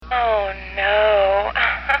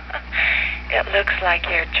Looks like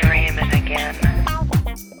you're dreaming again.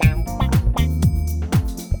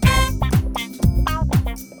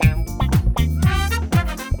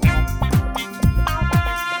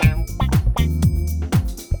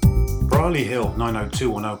 Briley Hill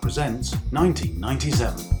 90210 presents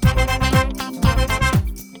 1997.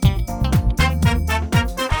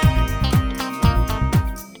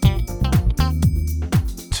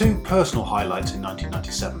 Two personal highlights in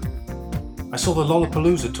 1997. I saw the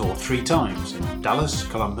Lollapalooza tour 3 times in Dallas,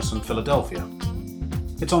 Columbus and Philadelphia.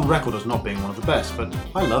 It's on record as not being one of the best, but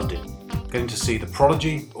I loved it. Getting to see The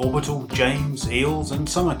Prodigy, Orbital, James, Eels and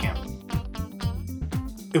Summer Camp.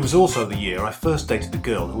 It was also the year I first dated the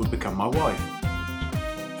girl who would become my wife.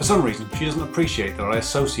 For some reason, she doesn't appreciate that I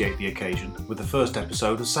associate the occasion with the first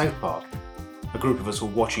episode of South Park. A group of us were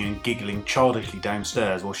watching and giggling childishly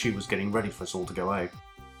downstairs while she was getting ready for us all to go out.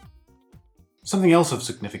 Something else of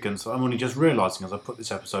significance that I'm only just realising as I put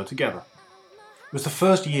this episode together. It was the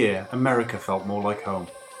first year America felt more like home.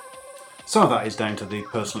 Some of that is down to the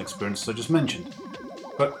personal experiences I just mentioned.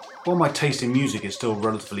 But while my taste in music is still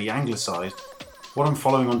relatively anglicised, what I'm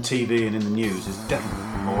following on TV and in the news is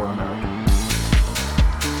definitely more American.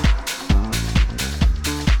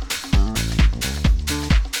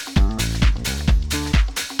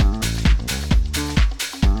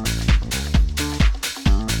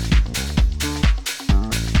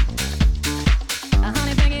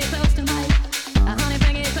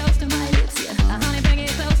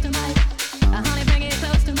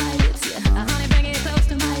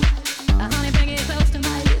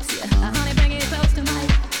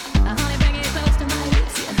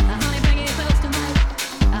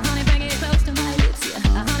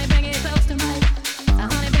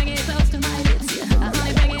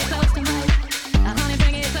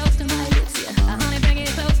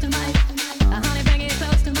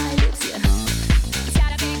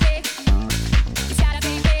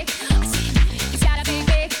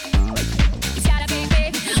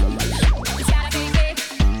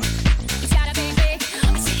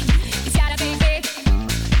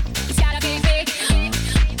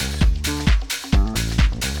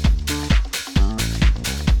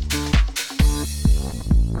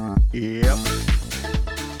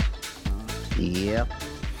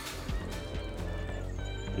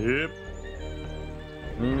 Yep.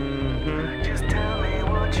 Just tell me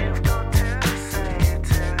what you've got to say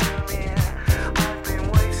to me. I've been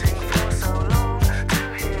waiting for so long to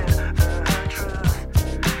hear the truth.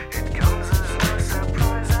 It comes as no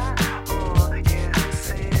surprise at all, you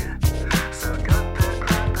see. So cut the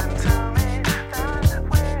crap and tell me that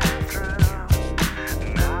we're through.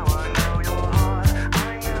 Now I know your heart, I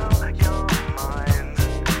know your mind.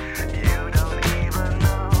 You don't even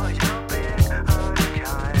know you're being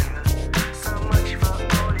unkind. So much for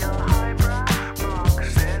all your highbrow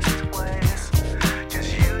Marxist ways.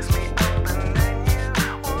 Just use me up and then you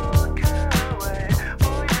walk away.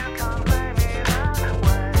 Boy, you can't blame me that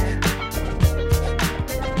way.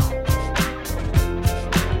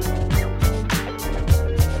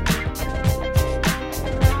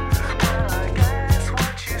 Well, I guess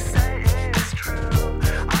what you say is true.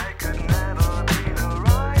 I could never be the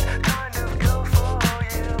right kind of girl for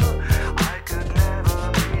you. I could never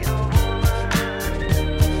be a woman. I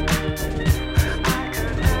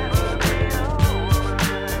could never be a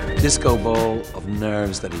woman. Disco ball of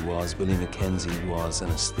nerves that he was, Billy Mackenzie was an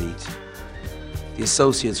aesthete. The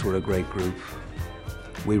Associates were a great group.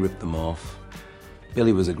 We ripped them off.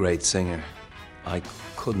 Billy was a great singer. I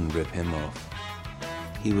couldn't rip him off.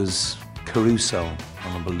 He was Caruso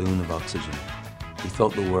on a balloon of oxygen. He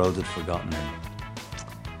thought the world had forgotten him.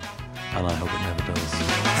 And I hope it never does.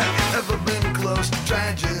 Have you ever been close to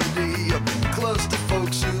tragedy or been close to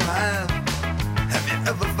folks who have? Have you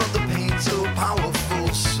ever felt the pain so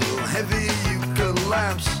powerful, so heavy you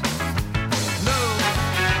collapse? No,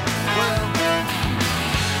 well,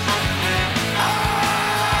 I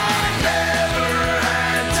never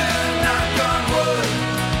had to knock on wood,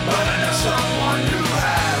 but I know someone who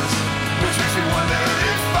has, which makes me wonder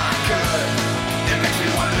if I could. It makes me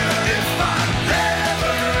wonder if I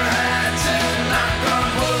never had to knock on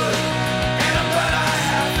wood, and I'm glad I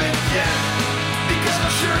haven't yet, because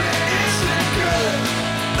I'm sure it isn't good.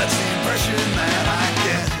 That's the impression that I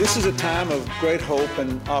get. This is a time of great hope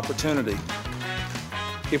and opportunity.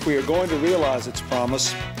 If we are going to realize its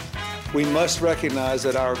promise, we must recognize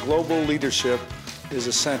that our global leadership is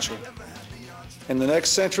essential. In the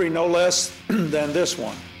next century, no less than this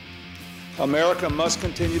one, America must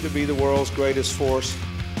continue to be the world's greatest force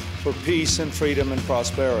for peace and freedom and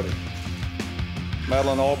prosperity.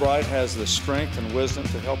 Madeleine Albright has the strength and wisdom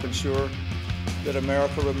to help ensure that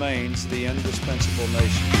America remains the indispensable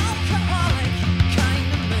nation. Alcoholic kind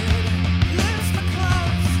of mood. Lose my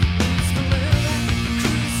clothes, lose my mood.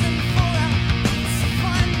 Cruising for a piece of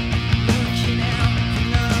fun. Looking out for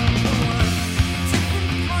number one. Different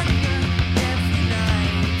partner every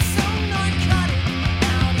night. So narcotic,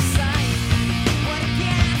 out of sight. What a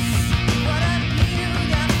guess, what a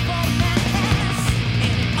beautiful mess.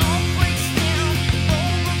 And it all breaks down,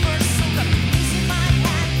 role reversal. Got me losing my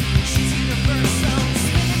hat. She's universal,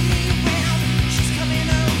 spinning me round. She's coming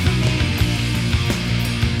over me.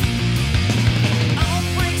 And it all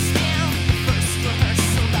breaks down, first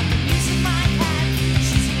rehearsal. Got me losing my hat.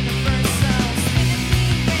 She's universal, spinning me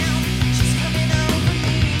round. She's coming over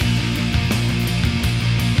me.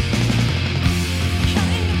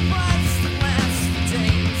 Kind of buzz that lasts for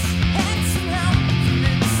days. Had some help from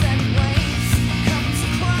insect waves. Comes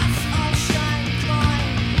across all shy and coy.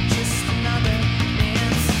 Just another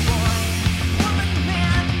man's boy. Woman,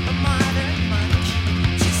 man, a modern monk.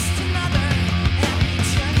 Just another happy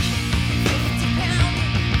chunk. 50-pound,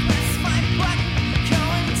 press my button,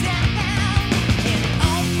 going down. And it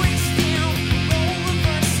all breaks down, role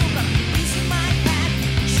reversal. Got me losing my hat.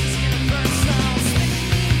 She's universal, spinning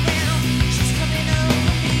me round. She's coming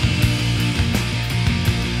over me.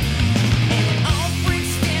 And it all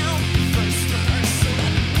breaks down, first rehearsal.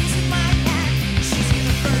 Got me losing my hat. She's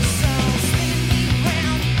universal, spinning me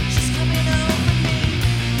round. She's coming over me.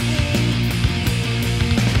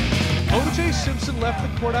 O.J. Simpson left the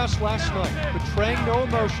courthouse last night, betraying no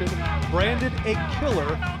emotion, branded a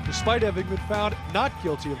killer, despite having been found not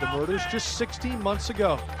guilty of the murders just 16 months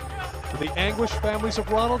ago. For the anguished families of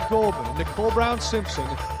Ronald Goldman and Nicole Brown Simpson,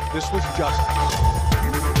 this was justice.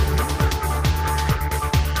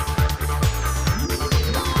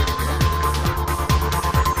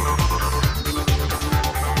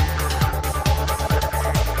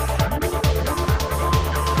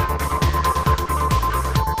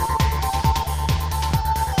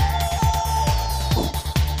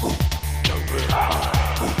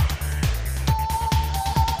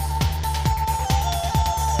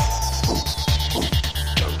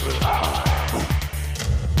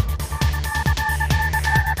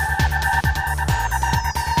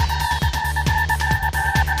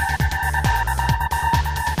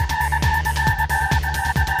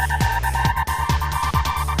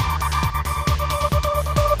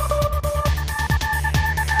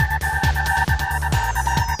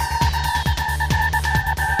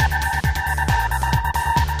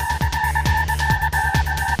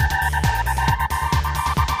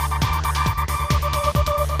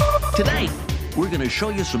 Today, we're going to show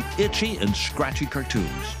you some itchy and scratchy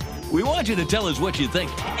cartoons. We want you to tell us what you think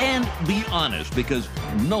and be honest, because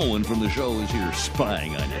no one from the show is here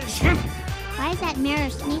spying on you. Why is that mirror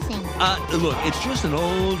sneezing? Look, it's just an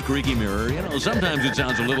old creaky mirror. You know, sometimes it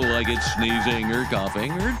sounds a little like it's sneezing or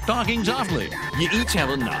coughing or talking softly. You each have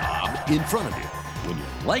a knob in front of you. When you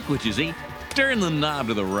like what you see, turn the knob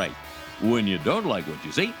to the right. When you don't like what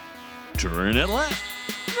you see, turn it left.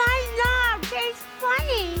 My knob is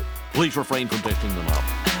funny. Please refrain from twisting the knob.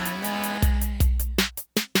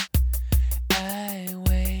 I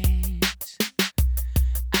wait,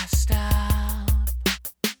 I stop,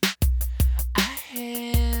 I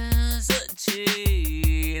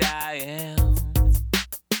hesitate, I am,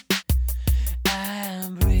 I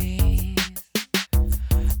breathe,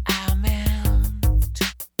 I melt,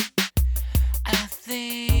 I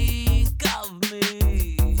think of me.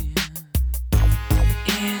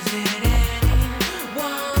 Is it any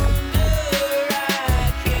wonder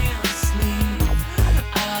I can't sleep?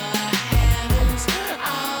 All I have is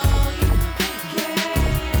all you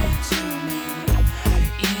gave to me.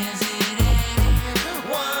 Is it any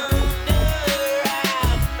wonder I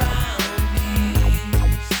found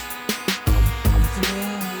peace through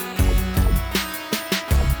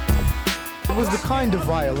you? It was the kind of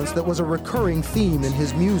violence that was a recurring theme in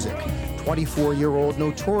his music. 24-year-old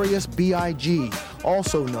Notorious B.I.G.,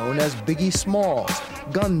 also known as Biggie Smalls,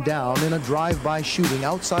 gunned down in a drive-by shooting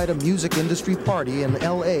outside a music industry party in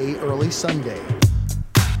L.A. early Sunday.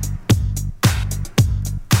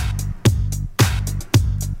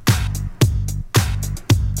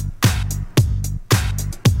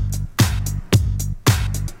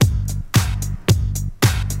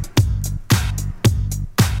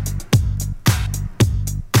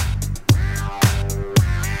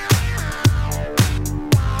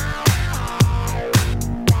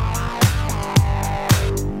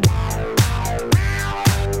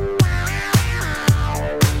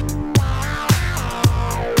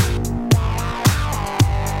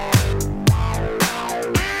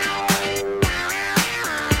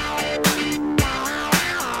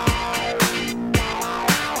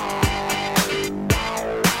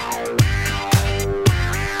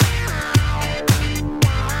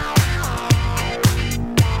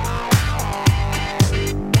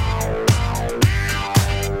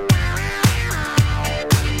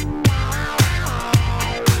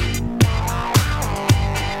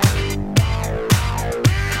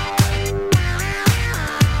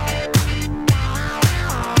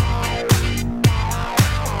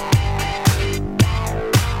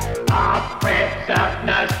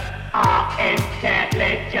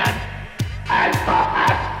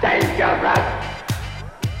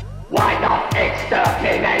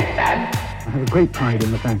 have a great pride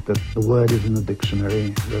in the fact that the word is in the dictionary,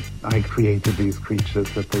 that I created these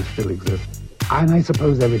creatures, that they still exist. And I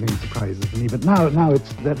suppose everything surprises me, but now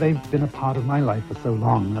it's that they've been a part of my life for so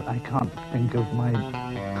long that I can't think of my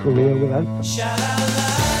career without them.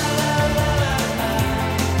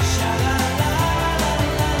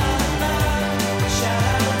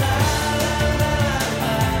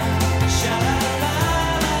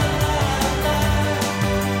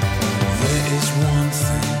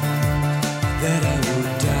 That I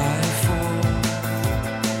would die for.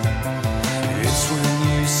 It's when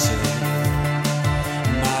you say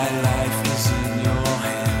my life is in your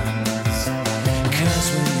hands. 'Cause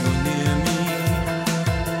when you're near me,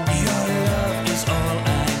 your love is all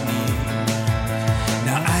I need.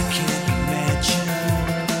 Now I can't imagine,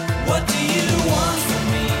 what do you want from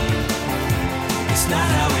me? It's not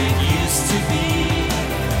how it used to be.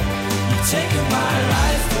 You've taken my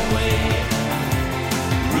life away,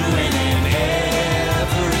 ruining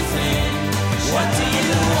everything. What do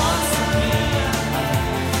you want from me?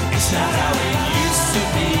 It's not how it used to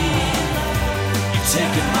be. You've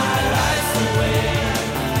taken my life away,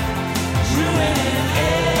 ruining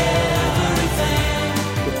everything.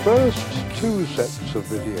 The first two sets of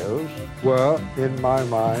videos were, in my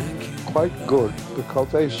mind, quite good because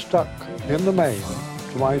they stuck in the main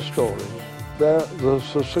to my story. The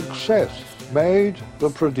success made the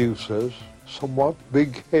producers somewhat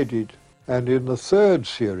big-headed, and in the third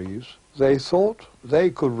series they thought they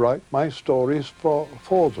could write my stories for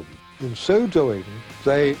them. In so doing,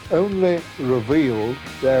 they only revealed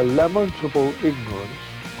their lamentable ignorance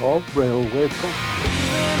of railway traffic.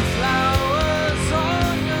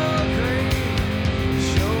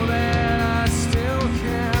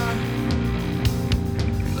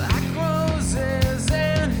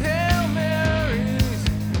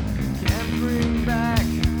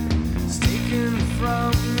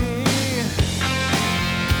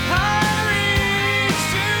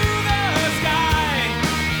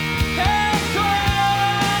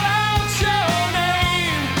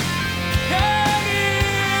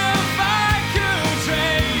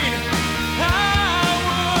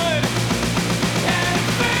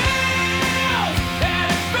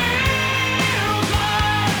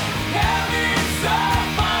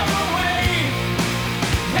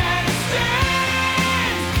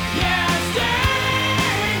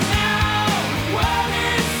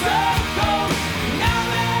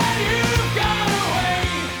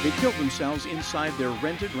 Themselves inside their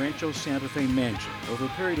rented Rancho Santa Fe mansion over a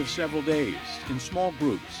period of several days in small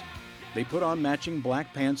groups. They put on matching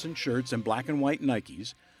black pants and shirts and black and white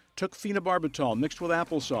Nikes, took phenobarbital mixed with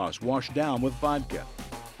applesauce washed down with vodka.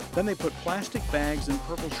 Then they put plastic bags and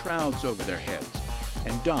purple shrouds over their heads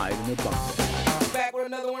and died in their bunk bed. Back with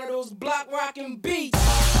another one of those block rockin' beats.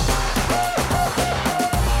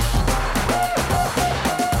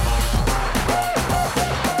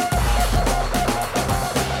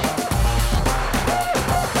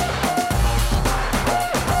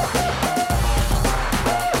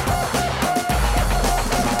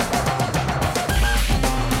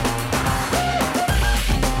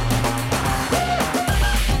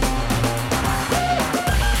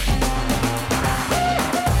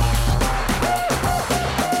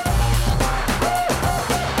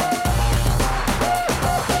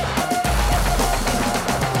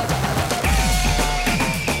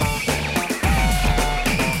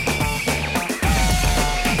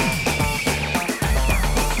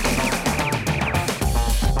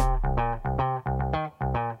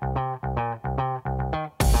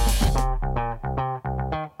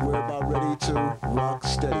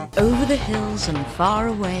 Over the hills and far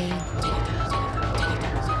away,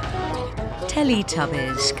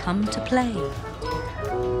 Teletubbies come to play.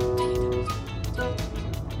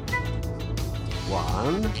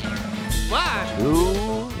 1, 2,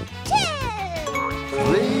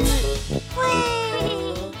 3,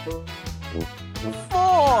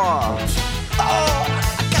 4. Oh, I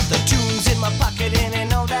got the tunes in my pocket and I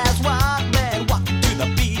know that's why, man. Walking to the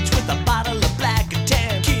beach with a bottle of black and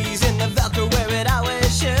tan. Keys in the Velcro where it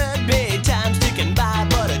always should be. Time's ticking by,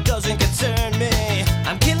 but it doesn't concern me.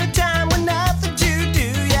 I'm killing time with nothing to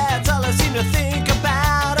do. Yeah, it's all I seem to think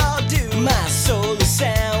about or do. My soul is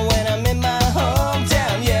sound when I'm in my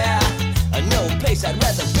hometown. Yeah, no place I'd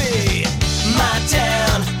rather be.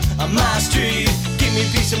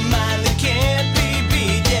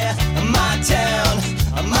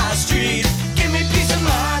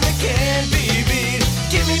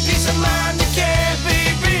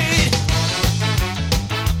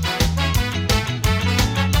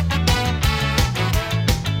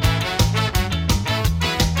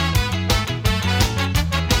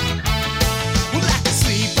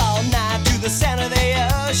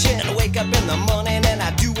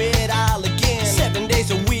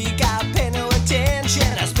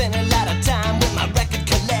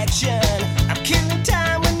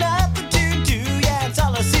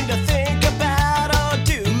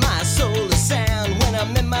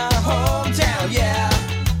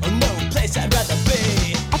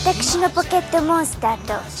 私のポケットモンスター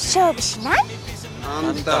と勝負しない？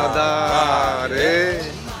あんた誰？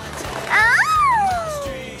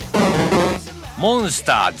モンス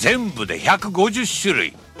ター全部で150種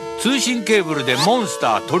類。通信ケーブルでモンス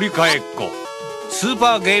ター取り替えっこ。スー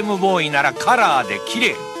パーゲームボーイならカラーで綺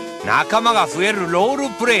麗。仲間が増えるロー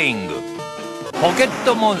ルプレイング。ポケッ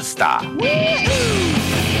トモンスター。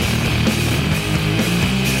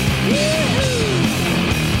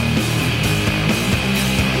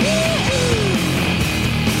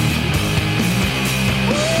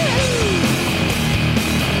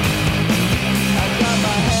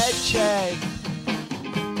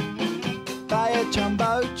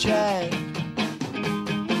Jumbo jet.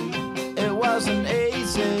 It wasn't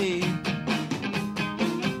easy,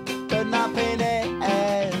 but nothing is.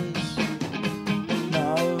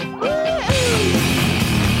 No. When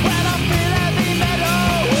I feel heavy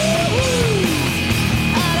metal,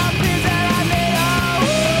 and I feel that I need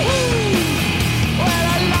when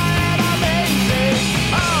I lie and I'm easy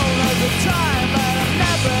all of the time, but I'm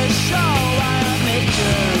never sure why I need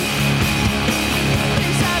you.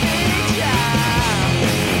 Please I need you.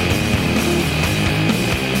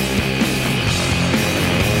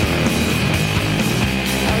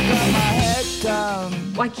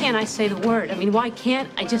 Why can't I say the word? I mean, why can't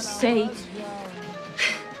I just say...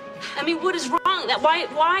 I mean, what is wrong?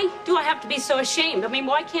 Why do I have to be so ashamed? I mean,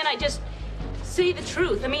 why can't I just say the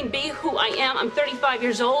truth? I mean, be who I am. I'm 35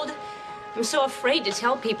 years old. I'm so afraid to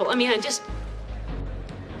tell people. I mean,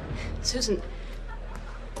 Susan,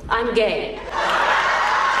 I'm gay.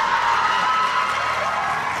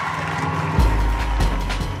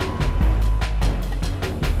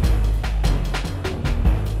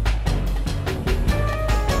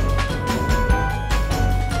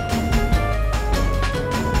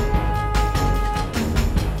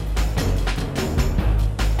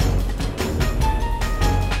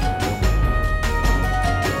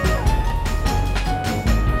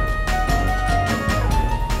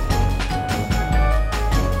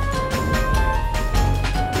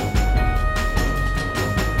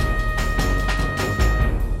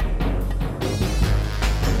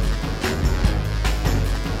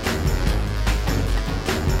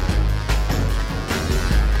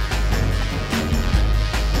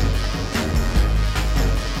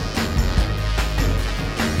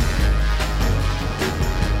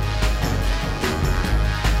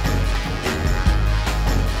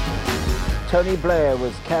 Tony Blair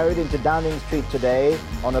was carried into Downing Street today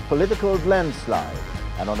on a political landslide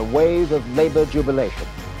and on a wave of Labour jubilation.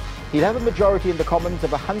 He'd have a majority in the Commons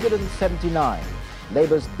of 179,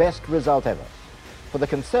 Labour's best result ever. For the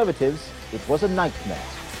Conservatives, it was a nightmare.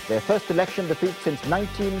 Their first election defeat since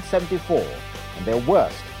 1974 and their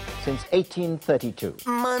worst since 1832.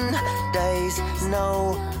 Mondays,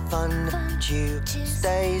 no fun.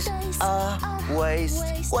 Tuesdays, a waste.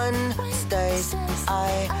 Wednesdays,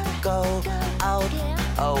 I go out.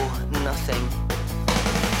 Oh, nothing.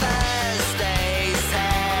 Thursdays,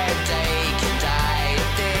 headache, and I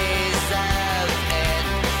deserve it.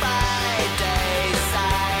 Fridays, I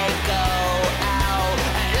go out.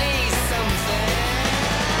 At least something.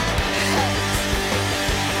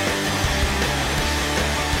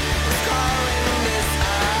 Calling this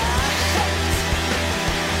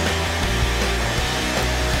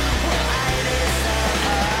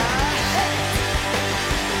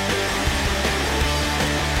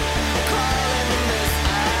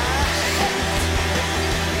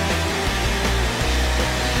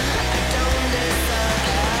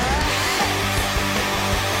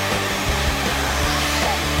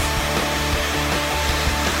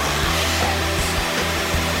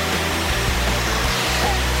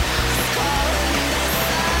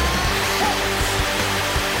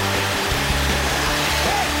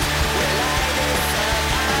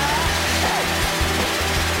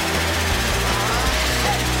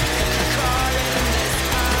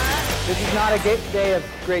This is not a day of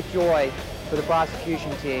great joy for the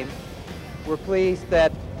prosecution team. We're pleased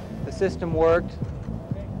that the system worked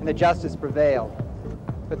and that justice prevailed.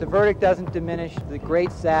 But the verdict doesn't diminish the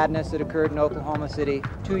great sadness that occurred in Oklahoma City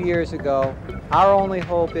 2 years ago. Our only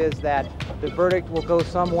hope is that the verdict will go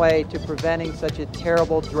some way to preventing such a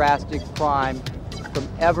terrible, drastic crime from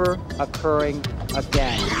ever occurring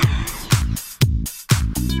again.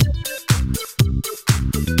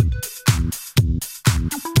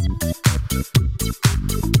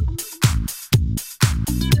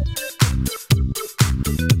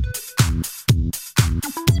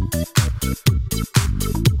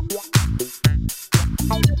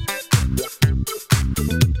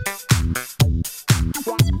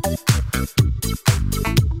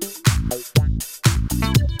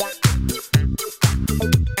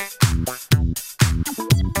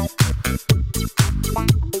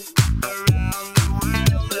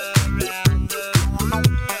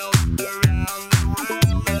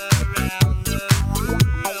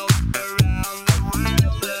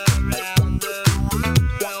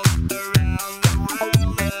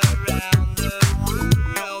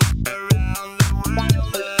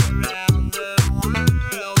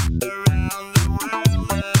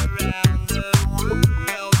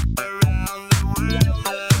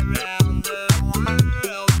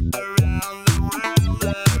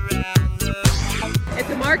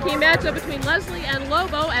 Leslie and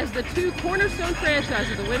Lobo as the two cornerstone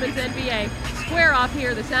franchises of the women's NBA square off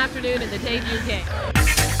here this afternoon in the debut game.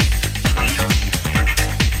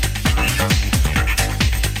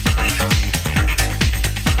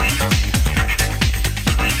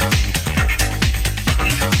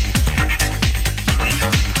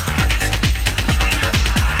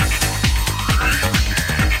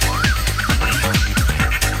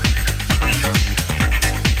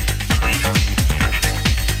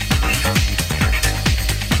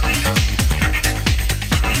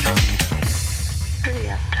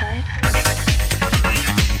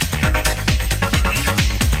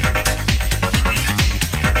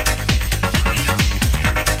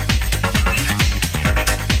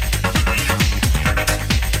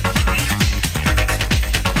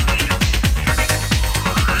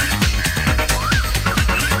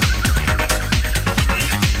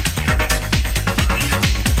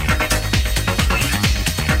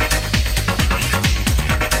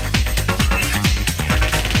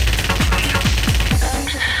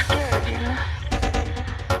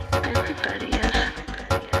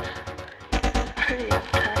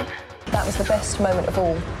 Moment of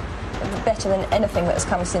all, better than anything that has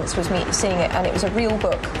come since was me seeing it, and it was a real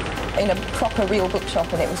book in a proper real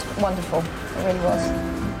bookshop, and it was wonderful. It really was.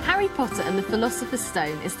 Harry Potter and the Philosopher's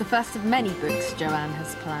Stone is the first of many books Joanne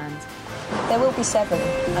has planned. There will be 7,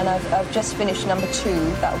 and I've just finished number 2.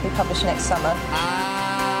 That will be published next summer. I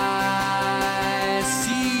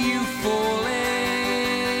see you falling.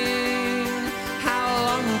 How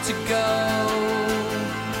long to go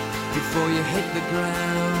before you hit the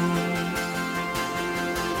ground?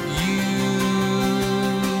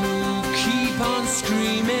 On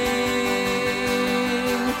screaming,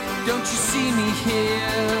 don't you see me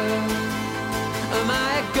here? Am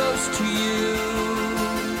I a ghost to you?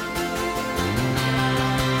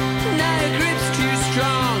 Now your grip's too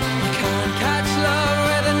strong. You can't catch love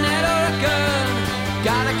with a net or a gun.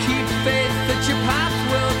 Gotta keep faith that your path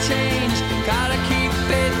will change. Gotta keep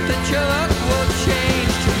faith that your luck will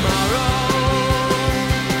change tomorrow.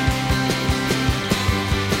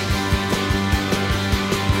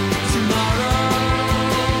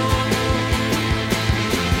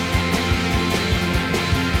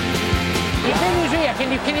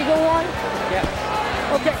 Can you go on? Yeah.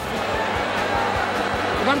 Okay.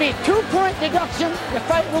 It's going to be a 2-point deduction. The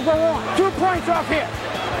fight will go on. 2 points off here.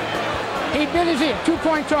 He bit his ear. 2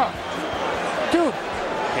 points off. 2.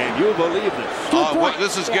 Can you believe this? Well,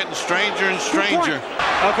 this is getting stranger and stranger.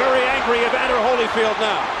 A very angry Evander Holyfield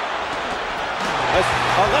now. A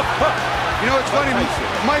left hook. You know, it's funny.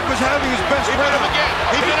 Mike was having his best He friend. did him again.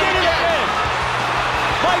 He did it again.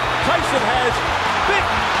 Mike Tyson has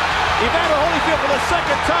bitten Evander Holyfield for the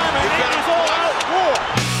second time, and it is all-out war.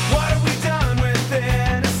 What have we done with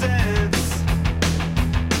innocence?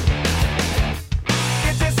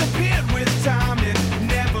 It disappeared with time, it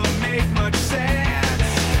never made much sense.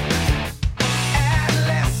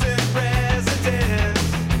 Adolescent residents,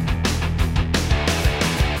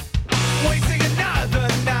 wasting another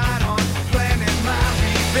night on planning my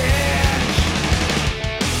revenge.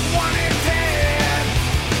 1 in 10.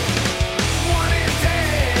 1 in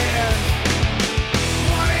 10.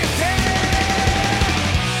 1 in 10.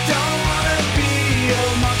 Don't wanna be a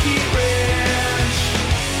monkey wrench.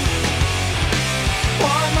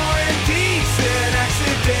 One more indecent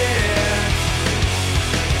accident.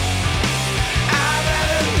 I'd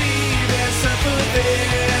rather leave than suffer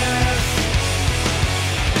this.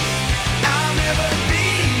 I'll never be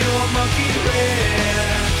your monkey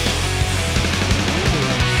wrench.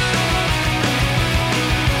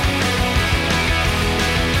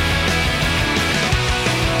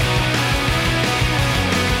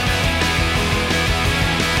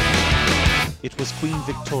 It was Queen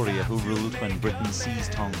Victoria who ruled when Britain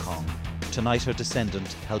seized Hong Kong. Tonight her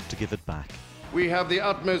descendant helped to give it back. We have the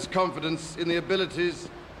utmost confidence in the abilities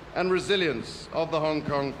and resilience of the Hong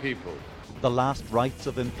Kong people. The last rites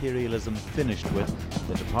of imperialism finished with,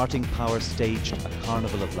 the departing power staged a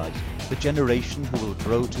carnival of light. The generation who will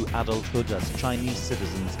grow to adulthood as Chinese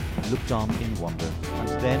citizens looked on in wonder. And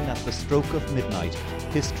then, at the stroke of midnight,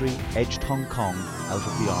 history edged Hong Kong out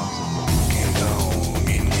of the arms of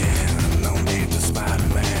Britain.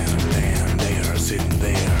 Spider-Man, there, sitting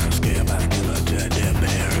there, scared by the killer dead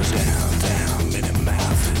bears. Downtown, Minnie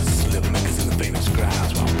Mouses, little makers in the famous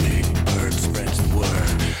crowds, while big bird spreads the word.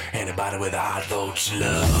 Anybody with a heart votes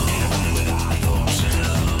love. Anybody with a heart votes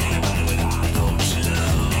love. Anybody with a heart votes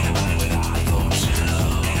love. Anybody with a heart votes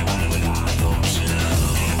love. Anybody with a heart votes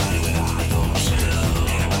love. Anybody with a heart votes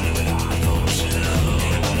love. Anybody with a heart votes love.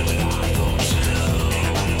 Anybody with a heart votes love.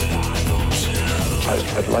 Anybody with a heart votes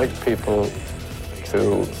love. I'd like people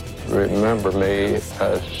to remember me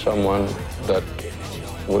as someone that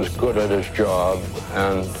was good at his job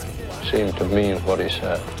and seemed to mean what he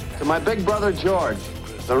said. To my big brother George,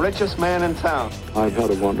 the richest man in town. I've had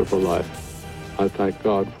a wonderful life. I thank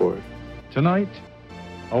God for it. Tonight,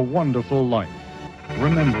 A Wonderful Life,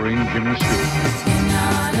 remembering Jimmy Stewart. You're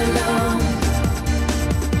not alone.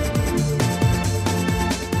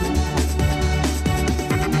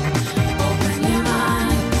 Open your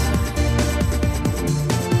mind.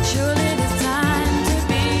 Surely it's time to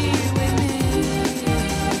be with me.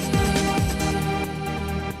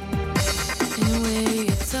 In a way,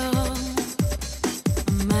 it's all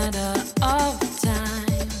a matter of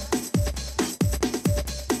time.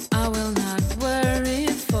 I will not worry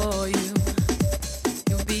for you.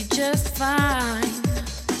 You'll be just fine.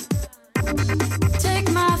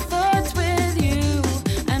 Take my thoughts with you,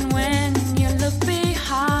 and when you look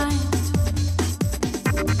behind,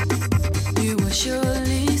 you will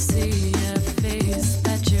surely see a face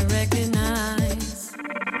that you recognize.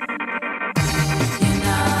 You're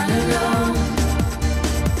not alone.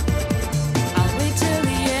 I'll wait till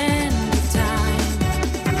the end of time.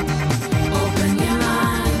 Open your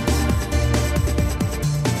mind.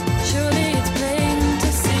 Surely it's plain to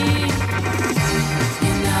see.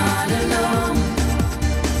 You're not alone.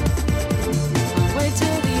 I'll wait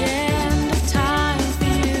till the end of time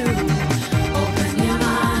for you. Open your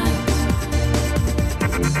mind.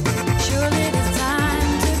 Surely it's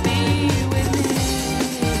time to be with me.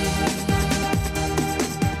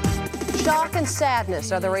 Shock and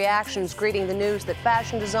sadness are the reactions greeting the news that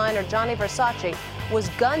fashion designer Gianni Versace was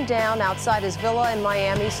gunned down outside his villa in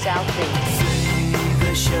Miami's South Beach.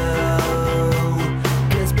 The show,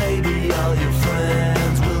 'cause baby, all your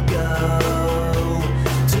friends will go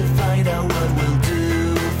to find out what we'll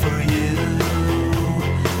do for you,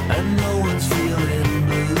 and no one's feeling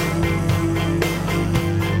blue.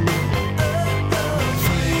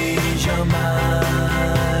 Freeze your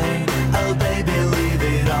mind, oh baby, leave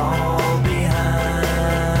it all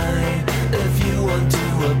behind. If you want to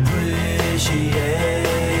appreciate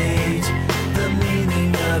the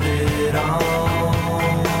meaning of it all.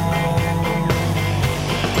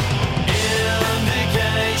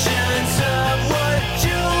 Indications of what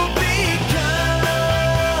you'll become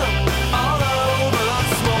all over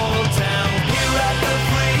small town. Here at the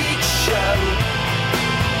freak show,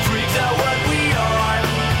 freaks are what we are.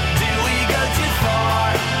 Did we go too far?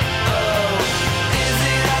 Oh, is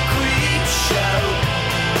it a creep show?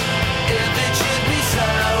 If it should be so,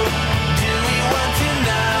 do we want to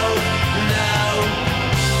know? No.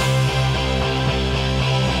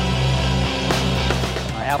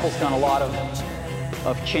 Apple's done a lot of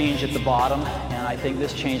change at the bottom, and I think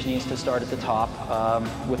this change needs to start at the top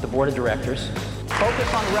with the board of directors.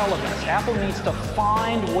 Focus on relevance. Apple needs to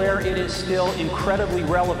find where it is still incredibly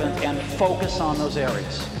relevant and focus on those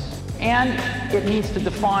areas. And it needs to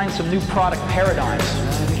define some new product paradigms.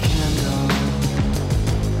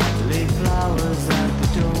 Leave flowers at the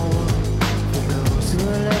door for those who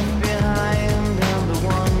are left behind and the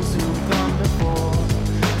ones who've gone before.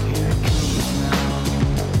 Here it comes now.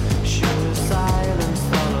 Sure silence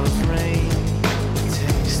follows rain. The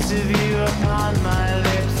taste of you upon my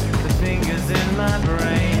lips, the fingers in my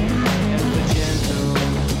brain, ever gentle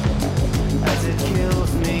as it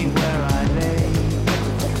kills me where I lay.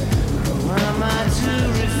 Who am I to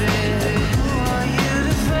resist? Who are you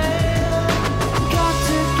to fail? Got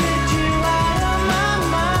to get you out of my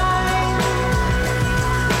mind,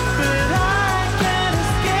 but I can't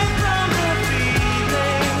escape from the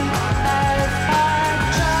feeling as I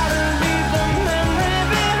try to leave the memory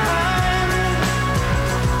behind.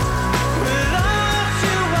 Without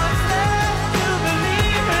you, what's left to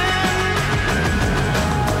believe in?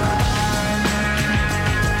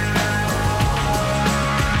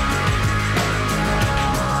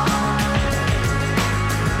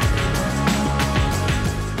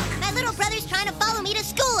 My little brother's trying to follow me to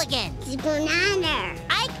school again. Banana.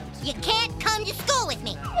 Ike, you can't come to school with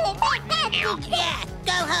me. Yeah,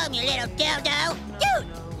 go home, you little dildo. Dude,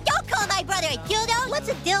 don't call my brother a dildo. What's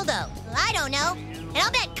a dildo? Well, I don't know. And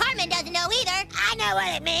I'll bet Carmen doesn't know either. I know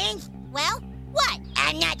what it means. Well, what?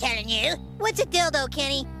 I'm not telling you. What's a dildo,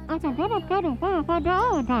 Kenny?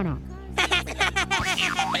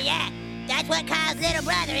 Yeah, that's what Kyle's little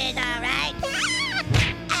brother is, all right.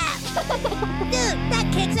 Dude, that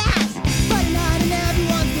kicks ass. Friday night and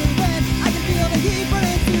everyone's getting wet. I can feel the heat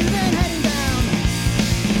burning through them heading down.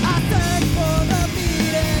 I search for the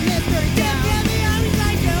beat and mystery down. Tell me how we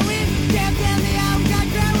got going. Tell me how we got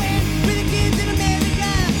growing. We're the kids in America.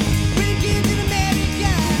 We're the kids in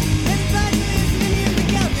America. Everybody listen to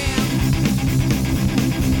music out now.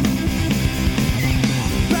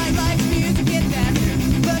 Bright light.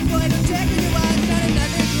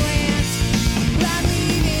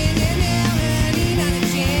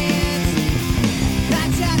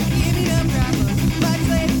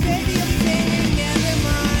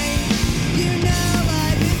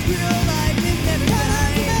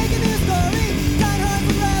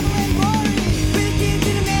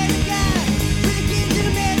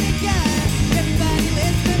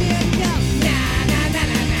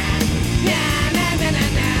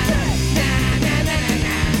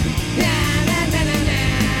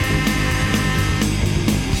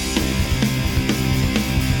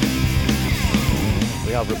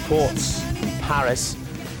 are reports in Paris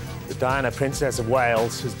that Diana, Princess of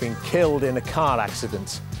Wales, has been killed in a car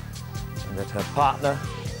accident, and that her partner,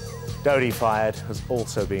 Dodi Fayed, has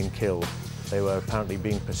also been killed. They were apparently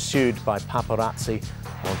being pursued by paparazzi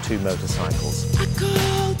on 2 motorcycles. I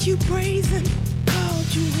called you brazen,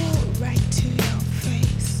 called you all right to your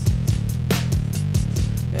face,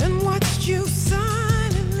 and watched you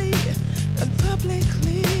silently and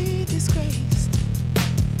publicly disgraced.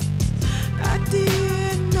 I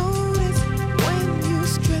didn't notice when you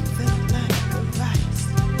strengthened like a vice,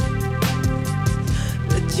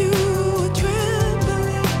 that you were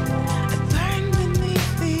trembling and burned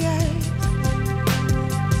beneath the ice.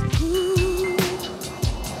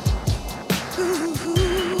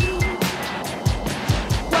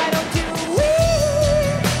 Why don't you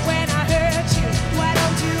weep when I hurt you? Why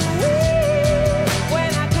don't you weep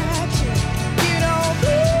when I touch you? You don't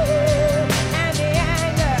bleed, and the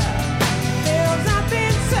anger fills up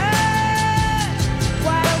inside.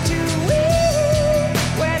 Why don't you weep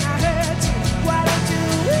when I hurt you? Why don't you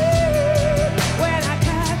weep when I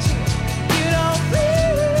touch you? You don't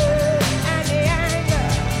bleed, and the anger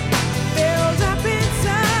fills up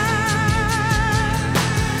inside.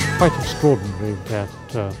 Quite extraordinary that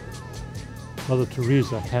Mother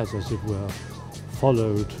Teresa has, as it were,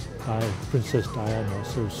 followed by Princess Diana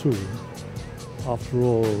so soon. After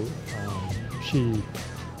all, she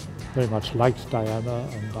very much liked Diana,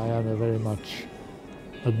 and Diana very much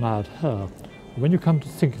admired her. When you come to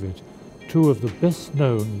think of it, 2 of the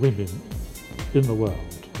best-known women in the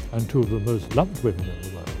world and 2 of the most loved women in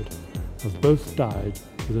the world have both died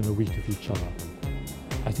within a week of each other.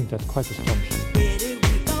 I think that's quite astonishing.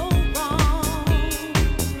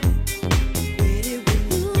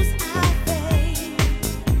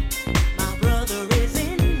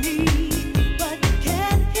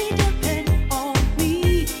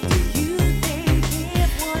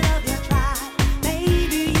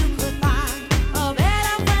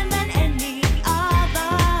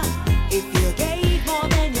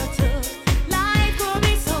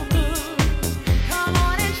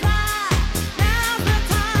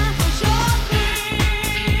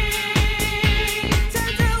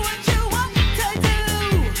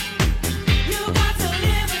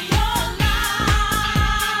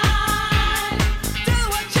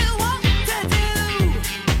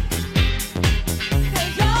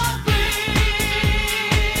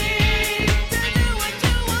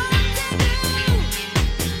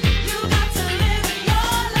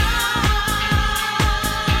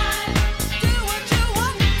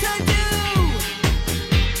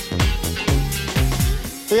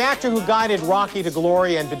 The actor who guided Rocky to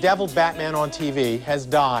glory and bedeviled Batman on TV has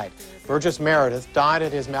died. Burgess Meredith died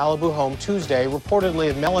at his Malibu home Tuesday, reportedly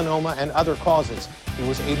of melanoma and other causes. He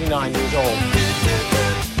was 89 years old.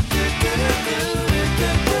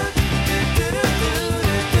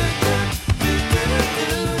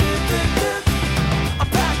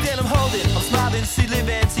 She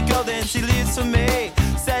living, she golden, she lives for me.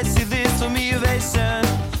 Says she lives for me, ovation.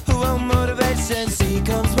 Who own motivation? She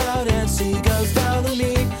comes round and she goes down on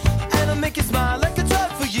me. And I make you smile like a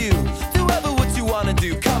drug for you. Do ever what you wanna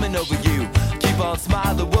do, coming over you. Keep on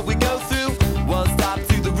smiling what we go through. One stop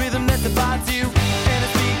to the rhythm that divides you. And I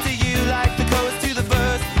speak to you like the chorus to the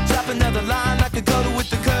verse. Drop another line like a coda with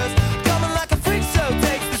the curse. Coming like a freak show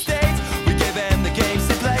takes the stage. We give them the game,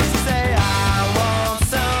 she plays. She say, I want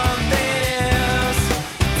something else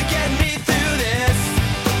to get me through this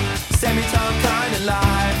semi-tongue kind of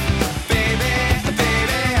life. Baby,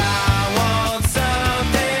 baby, I want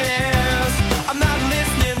something else. I'm not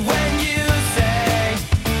listening when you say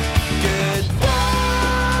goodbye.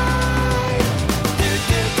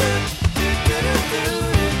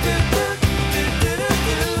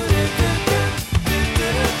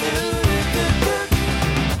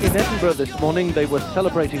 In Edinburgh this morning, they were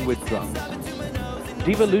celebrating with drums.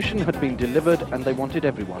 Devolution had been delivered, and they wanted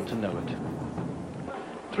everyone to know it.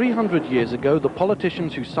 300 years ago, the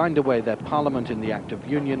politicians who signed away their parliament in the Act of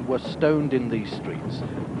Union were stoned in these streets.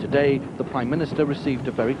 Today, the Prime Minister received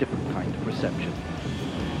a very different kind of reception.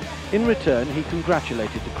 In return, he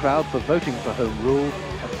congratulated the crowd for voting for Home Rule,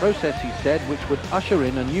 a process, he said, which would usher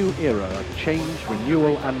in a new era of change,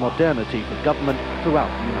 renewal and modernity for government throughout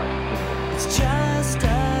the United Kingdom. It's just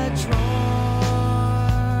a drawer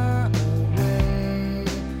away,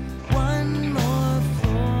 one more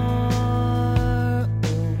floor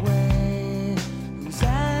away. Who's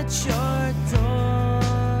at your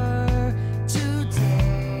door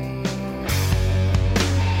today?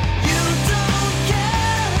 You don't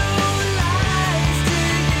care who lies to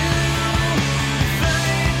you. You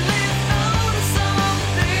finally found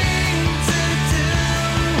something to do.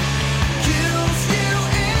 Kills you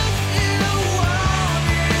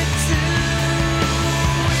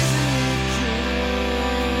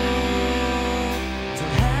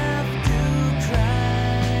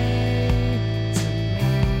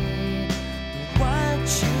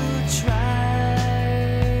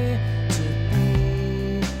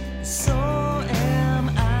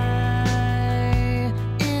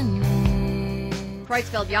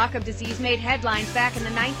Creutzfeldt-Jakob disease made headlines back in the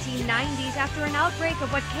 1990s after an outbreak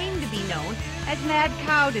of what came to be known as mad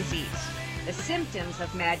cow disease. The symptoms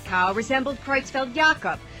of mad cow resembled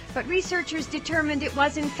Creutzfeldt-Jakob, but researchers determined it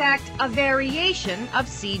was in fact a variation of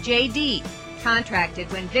CJD,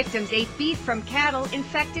 contracted when victims ate beef from cattle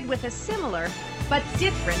infected with a similar but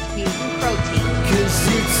different mutant protein. 'Cause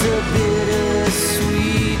it's a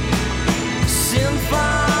bittersweet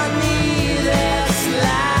symphony that's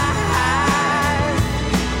life,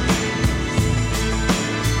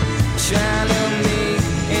 trying to make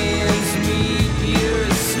ends meet. You're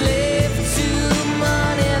a slave to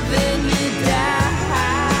money, then you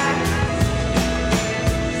die.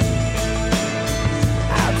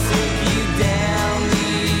 I'll take you down the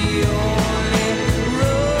only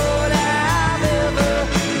road I've ever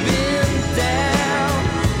been down.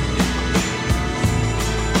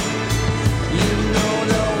 You know,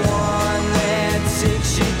 the one that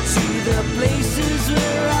takes you to the places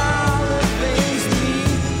where all the things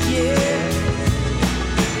meet, yeah.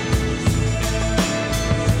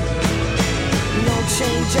 No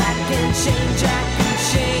change, I can change, I can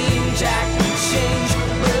change, I can change,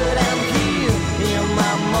 but I'm here in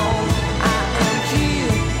my mold. I am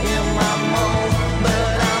here in my mold,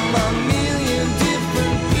 but I'm a million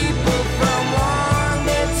different people from one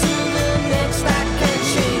day to the next. I can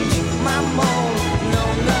change my mold. No,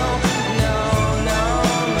 no, no, no,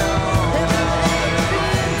 no.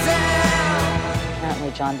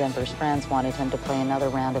 Apparently, John Denver's friends wanted him to play another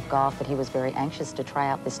round of golf, but he was very anxious to try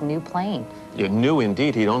out this new plane. Yeah, new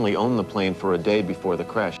indeed. He'd only owned the plane for a day before the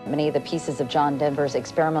crash. Many of the pieces of John Denver's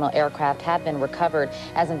experimental aircraft have been recovered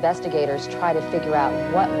as investigators try to figure out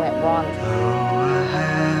what went wrong.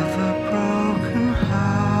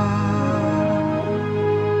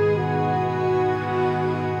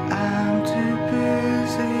 I'm too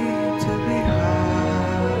busy to be heartbroken.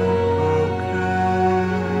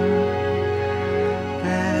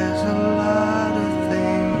 There's a lot of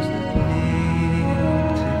things that need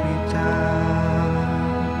to be done.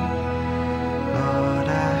 Lord,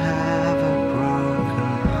 I have a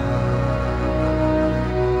broken heart.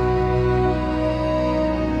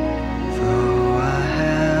 Though I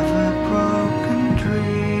have a broken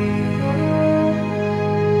dream,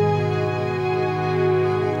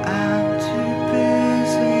 I'm too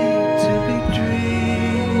busy to be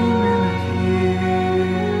dreaming of you.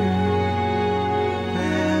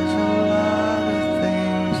 There's a lot of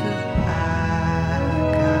things that I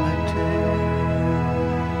gotta do.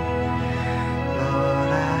 Lord,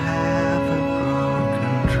 I have a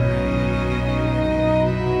broken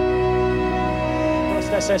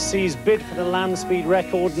First SSC's bid for the land speed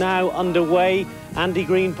record now underway. Andy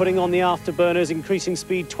Green putting on the afterburners, increasing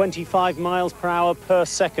speed 25 miles per hour per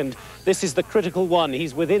second. This is the critical one.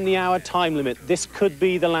 He's within the hour time limit. This could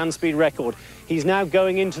be the land speed record. He's now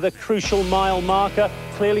going into the crucial mile marker,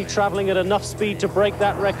 clearly travelling at enough speed to break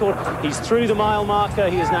that record. He's through the mile marker.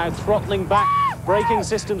 He is now throttling back. Braking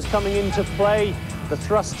systems coming into play. The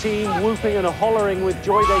thrust team whooping and hollering with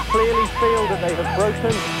joy. They clearly feel that they have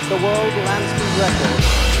broken the world land speed record.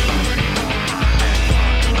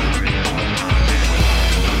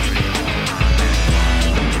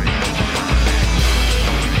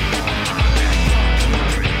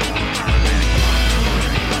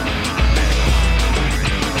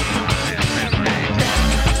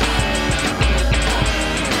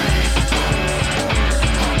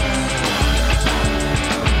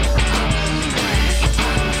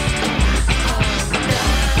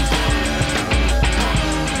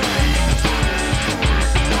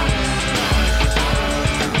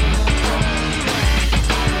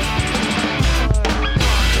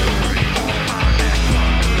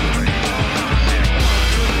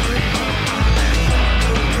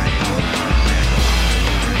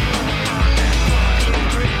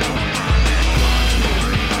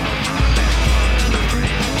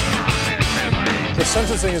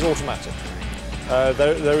 Sentencing is automatic.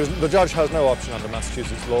 The judge has no option under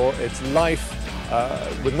Massachusetts law. It's life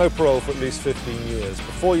with no parole for at least 15 years.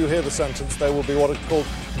 Before you hear the sentence, there will be what are called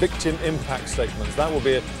victim impact statements. That will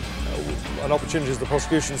be an opportunity, as the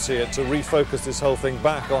prosecution see it, to refocus this whole thing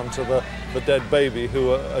back onto the dead baby,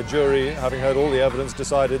 who a jury, having heard all the evidence,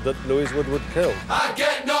 decided that Louise Woodward killed. I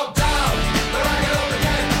get knocked down, but I get up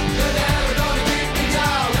again. You're never gonna keep me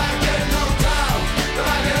down. I get knocked down, but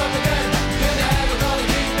I get up again. You're never gonna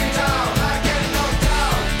keep me down. I get knocked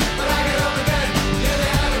down, but I get up again. You're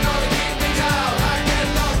never gonna keep me down. I get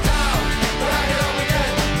knocked down, but I get up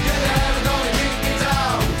again. You're never gonna keep me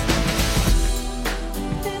down.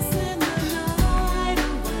 It's in the night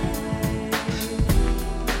away.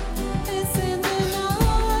 It's in the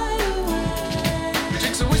night away. He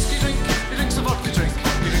drinks a whiskey drink, he drinks a vodka drink.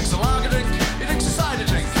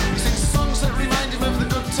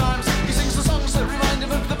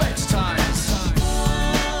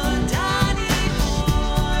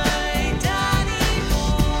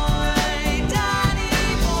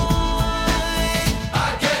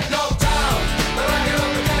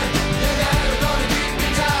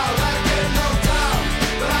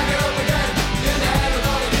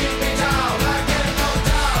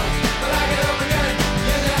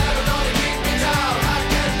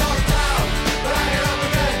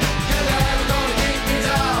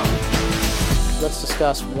 Let's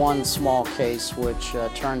discuss one small case which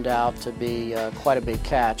turned out to be quite a big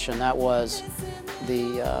catch, and that was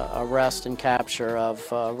the arrest and capture of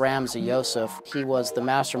Ramzi Youssef. He was the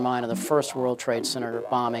mastermind of the first World Trade Center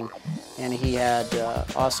bombing, and he had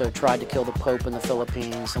also tried to kill the Pope in the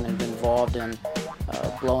Philippines and had been involved in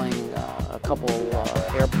blowing a couple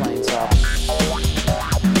airplanes up.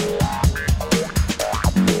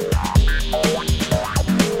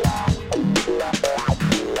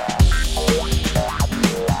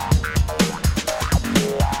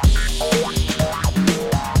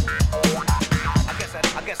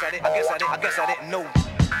 I guess I didn't know.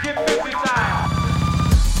 Give 50 time.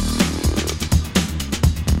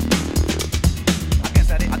 I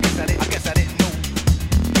guess I didn't know.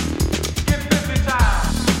 Give 50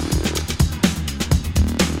 time.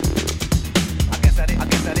 I guess I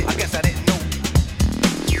didn't know.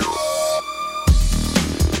 Give 50 time.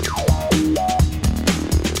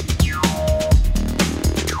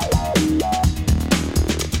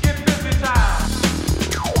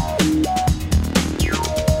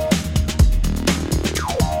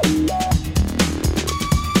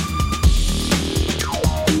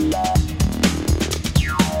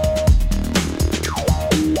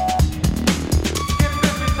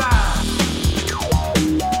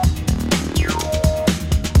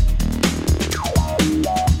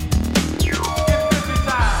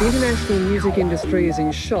 The international music industry is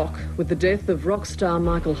in shock with the death of rock star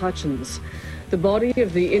Michael Hutchence. The body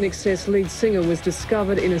of the INXS lead singer was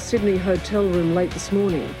discovered in a Sydney hotel room late this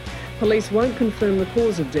morning. Police won't confirm the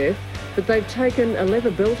cause of death, but they've taken a leather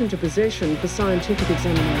belt into possession for scientific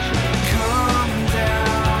examination. Come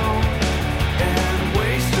down and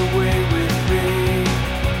waste away with me.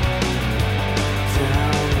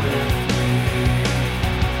 Down with me.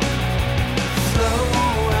 Slow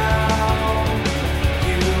out.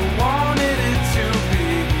 You wanted it to be.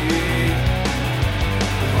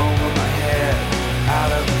 Over my head,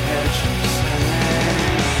 out of the pension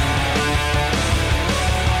stand.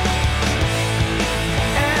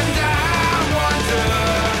 And I wonder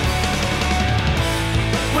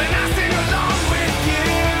when I sing along with you,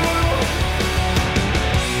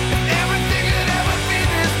 if everything could ever be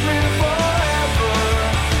this real forever.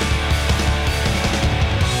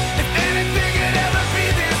 If anything could ever be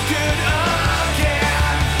this good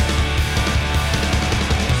again.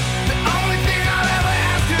 The only thing I'll ever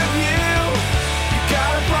ask of you, you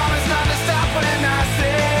gotta promise not to stop when I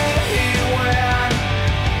say when.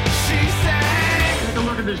 She sang. Take a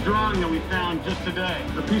look at this drawing that we found just today.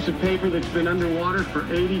 A piece of paper that's been underwater for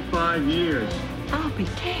 85 years. I'll be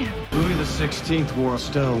damned. Louis XVI wore a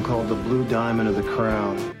stone called the Blue Diamond of the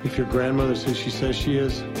Crown. If your grandmother's who she says she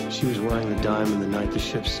is, she was wearing the diamond the night the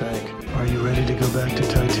ship sank. Are you ready to go back to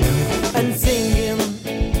Titanic? And singing,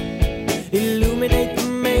 illuminate the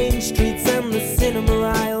main streets and the cinema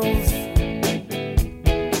aisles.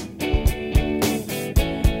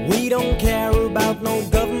 We don't care about no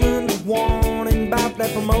government warning about the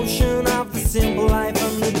promotion of the simple life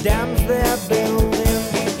and the dams they're building.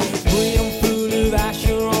 Brim full of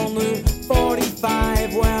Asher on the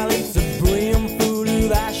 45. Well, it's a brim full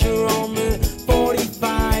of Asher on the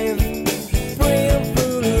 45. Brim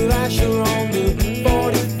full of Asher on the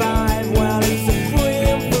 45. Well, it's a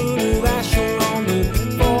brim full of Asher on the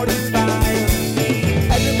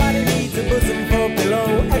 45. Everybody needs a bosom for a pillow.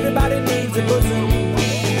 Everybody needs a bosom.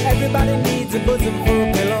 Everybody needs a bosom for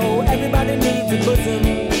a pillow. Everybody needs a bosom.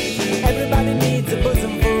 Everybody needs a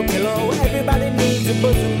bosom for a pillow. Everybody needs a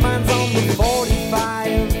bosom. Mine's on the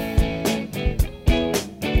 45.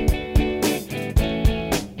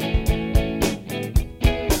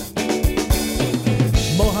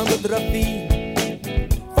 Mohammed Rafi,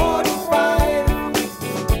 45.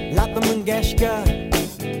 Lata Mangeshkar,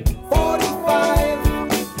 45.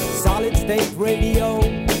 Solid State Radio,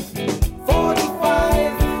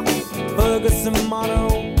 45. Ferguson Mono,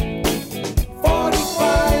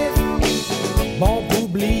 45. Bon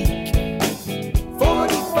Public,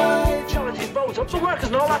 45. Charities, votes, up the workers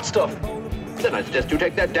and all that stuff. Then I suggest you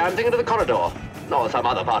take that damn thing into the corridor. Or some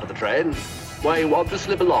other part of the train. Where you want to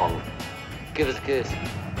slip along. Give us a kiss.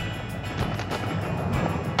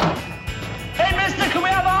 Hey, mister, can we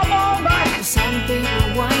have our ball back? Some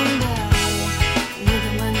people wonder,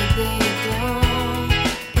 even when they don't.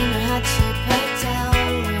 In a hot-shaped hotel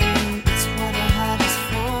room, it's what a heart is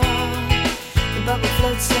for. The bubble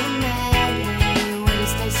floats so madly, when it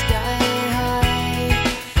stays sky high.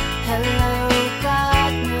 Hello,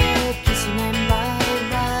 partner, kiss your name,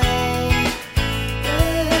 bye-bye.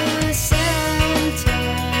 Sometimes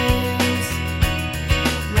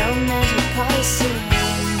romantic poison,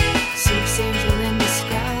 six angel in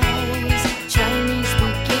disguise, Chinese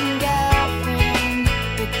speaking guy.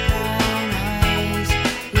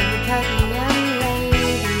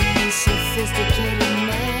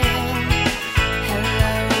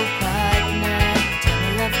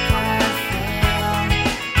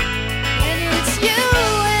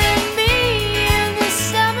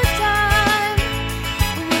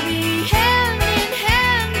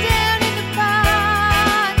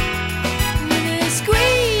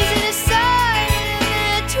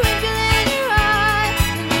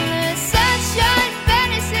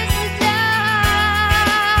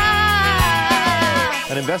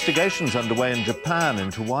 Investigations underway in Japan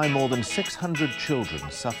into why more than 600 children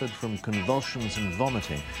suffered from convulsions and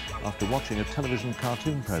vomiting after watching a television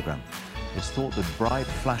cartoon program. It's thought that bright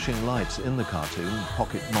flashing lights in the cartoon,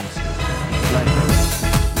 Pocket Monsters, flame.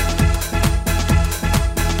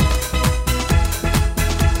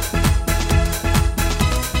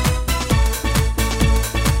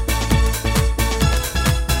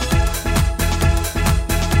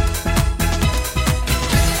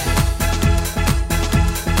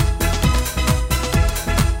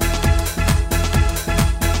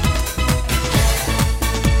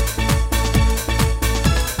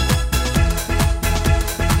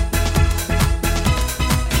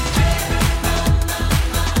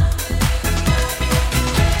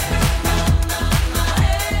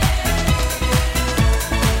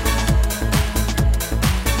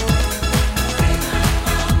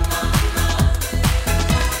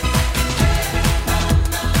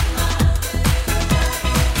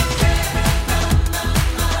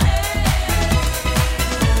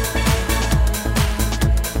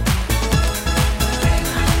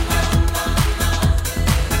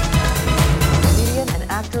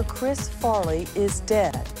 Chris Farley is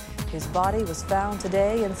dead. His body was found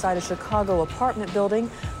today inside a Chicago apartment building.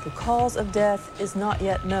 The cause of death is not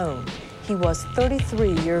yet known. He was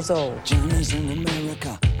 33 years old. Johnny's in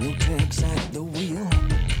America, no tricks at the wheel.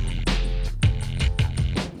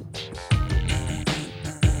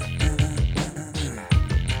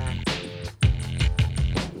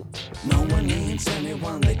 No one needs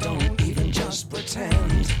anyone, they don't even just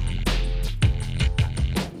pretend.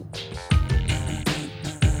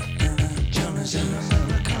 Johnny's in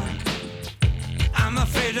America. I'm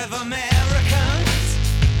afraid of Americans.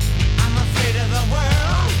 I'm afraid of the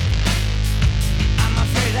world. I'm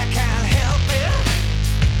afraid I can't help it.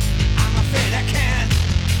 I'm afraid I can't.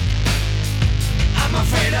 I'm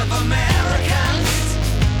afraid of Americans.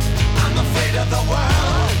 I'm afraid of the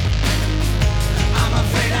world. I'm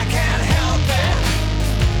afraid I can't help it.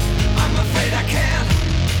 I'm afraid I can't.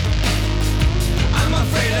 I'm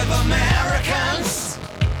afraid of Americans.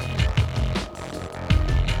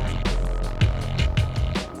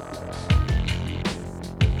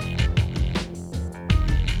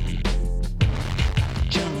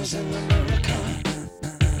 Johnny's in America.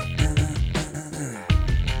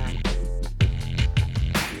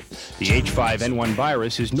 The H5N1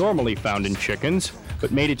 virus is normally found in chickens,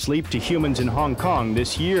 but made its leap to humans in Hong Kong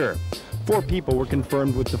this year. 4 people were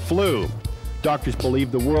confirmed with the flu. Doctors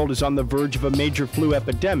believe the world is on the verge of a major flu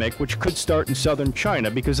epidemic, which could start in southern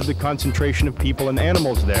China because of the concentration of people and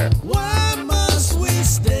animals there. Why must we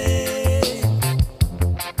stay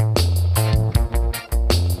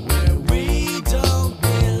where we don't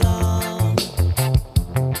belong?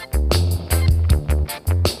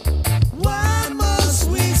 Why must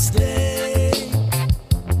we stay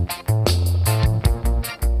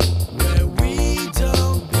where we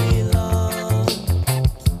don't belong?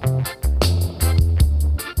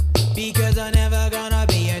 Because there's never gonna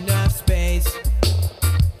be enough space.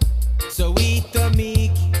 So eat the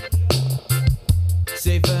meek,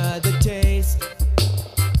 savor the taste.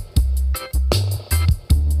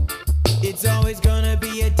 It's always gonna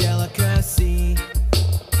be a delicacy.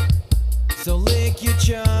 So lick your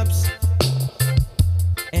chops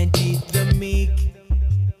and eat the meek.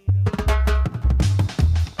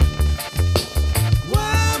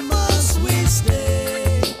 Why must we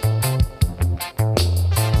stay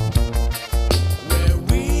where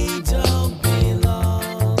we don't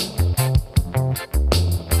belong?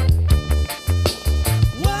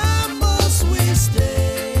 Why must we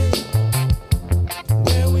stay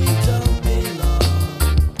where we don't belong?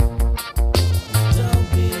 Don't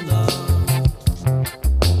belong.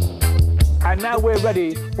 And now we're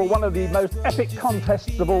ready for one of the most epic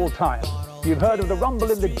contests of all time. You've heard of the rumble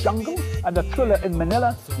in the jungle and the thriller in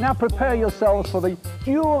Manila. Now prepare yourselves for the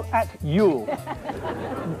duel at Yule.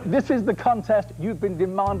 This is the contest you've been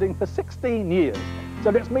demanding for 16 years. So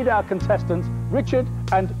let's meet our contestants, Richard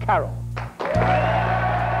and Carol.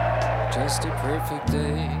 Just a perfect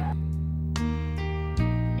day.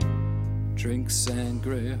 Drink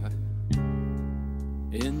sangria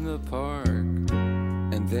in the park.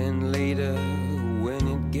 And then later, when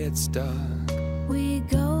it gets dark, We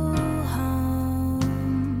go home.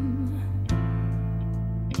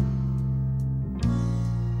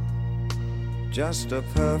 just a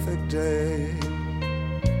perfect day.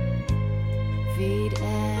 Feed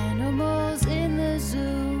animals in the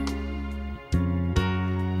zoo.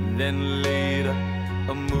 Then later,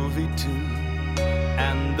 a movie too,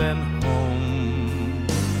 and then home.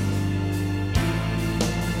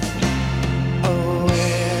 Oh,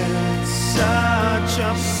 it's such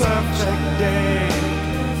a perfect day.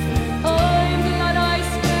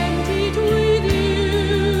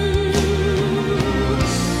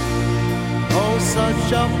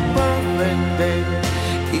 perfect day.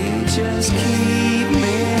 You just keep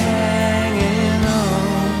me hanging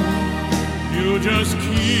on. You just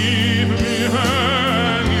keep me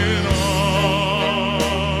hanging on.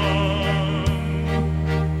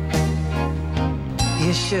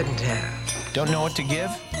 You shouldn't have. Don't know what to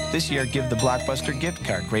give? This year, give the Blockbuster gift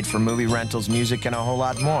card. Great for movie rentals, music, and a whole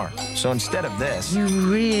lot more. So instead of this... You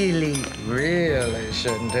really, really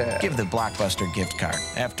shouldn't have. Give the Blockbuster gift card.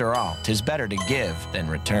 After all, 'tis better to give than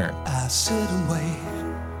return. I sit and wait.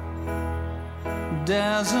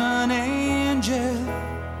 There's an angel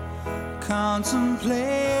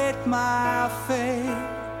contemplate my fate.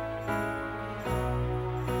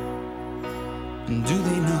 And do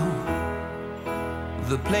they know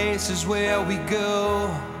the places where we go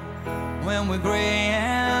when we're gray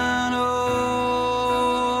and old?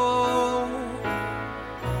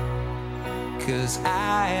 'Cause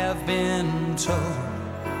I have been told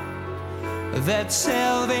that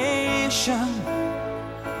salvation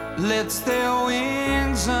lets their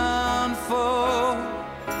wings unfold.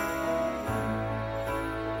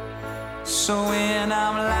 So when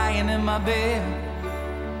I'm lying in my bed,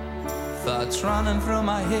 thoughts running through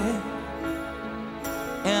my head,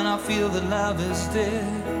 and I feel that love is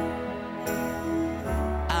dead,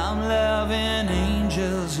 I'm loving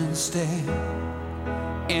angels instead.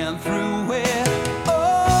 And through it,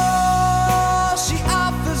 oh, she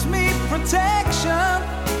offers me protection,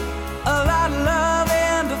 a lot of love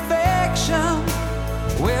and affection,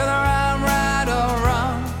 whether I'm right or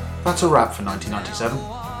wrong. That's a wrap for 1997.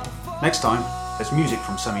 Next time, there's music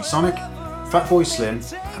from Semisonic, Fatboy Slim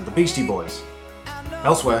and the Beastie Boys.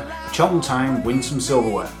 Elsewhere, Cheltenham Town wins some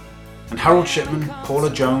silverware, and Harold Shipman, Paula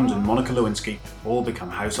Jones and Monica Lewinsky all become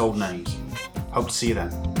household names. Hope to see you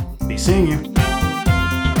then. Be seeing you.